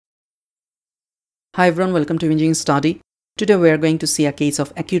Hi everyone, welcome to Imaging Study. Today we are going to see a case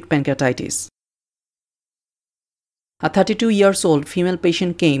of acute pancreatitis. A 32 years old female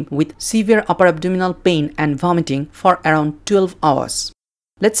patient came with severe upper abdominal pain and vomiting for around 12 hours.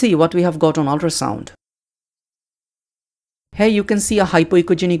 Let's see what we have got on ultrasound. Here you can see a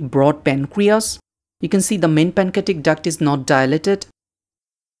hypoechogenic broad pancreas. You can see the main pancreatic duct is not dilated.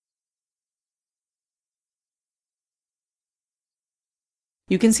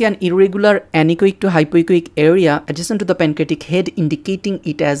 You can see an irregular anechoic to hypoechoic area adjacent to the pancreatic head, indicating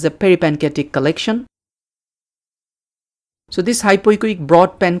it as a peripancreatic collection. So this hypoechoic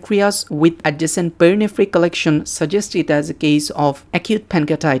broad pancreas with adjacent perinephric collection suggests it as a case of acute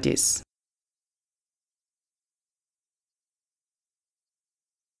pancreatitis.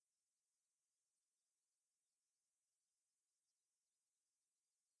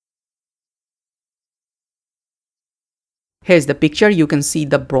 Here's the picture. You can see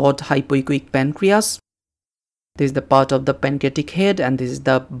the broad hypoechoic pancreas. This is the part of the pancreatic head, and this is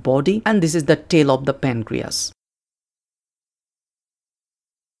the body, and this is the tail of the pancreas.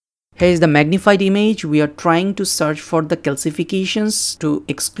 Here is the magnified image. We are trying to search for the calcifications to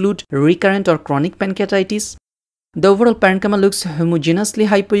exclude recurrent or chronic pancreatitis. The overall parenchyma looks homogeneously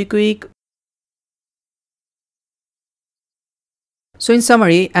hypoechoic. So in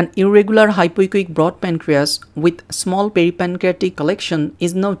summary, an irregular hypoechoic broad pancreas with small peripancreatic collection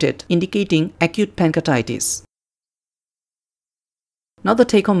is noted, indicating acute pancreatitis. Now the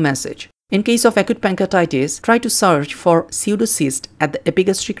take-home message. In case of acute pancreatitis, try to search for pseudocyst at the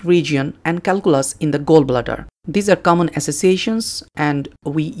epigastric region and calculus in the gallbladder. These are common associations and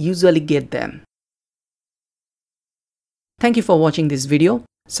we usually get them. Thank you for watching this video.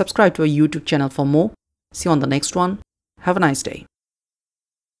 Subscribe to our YouTube channel for more. See you on the next one. Have a nice day.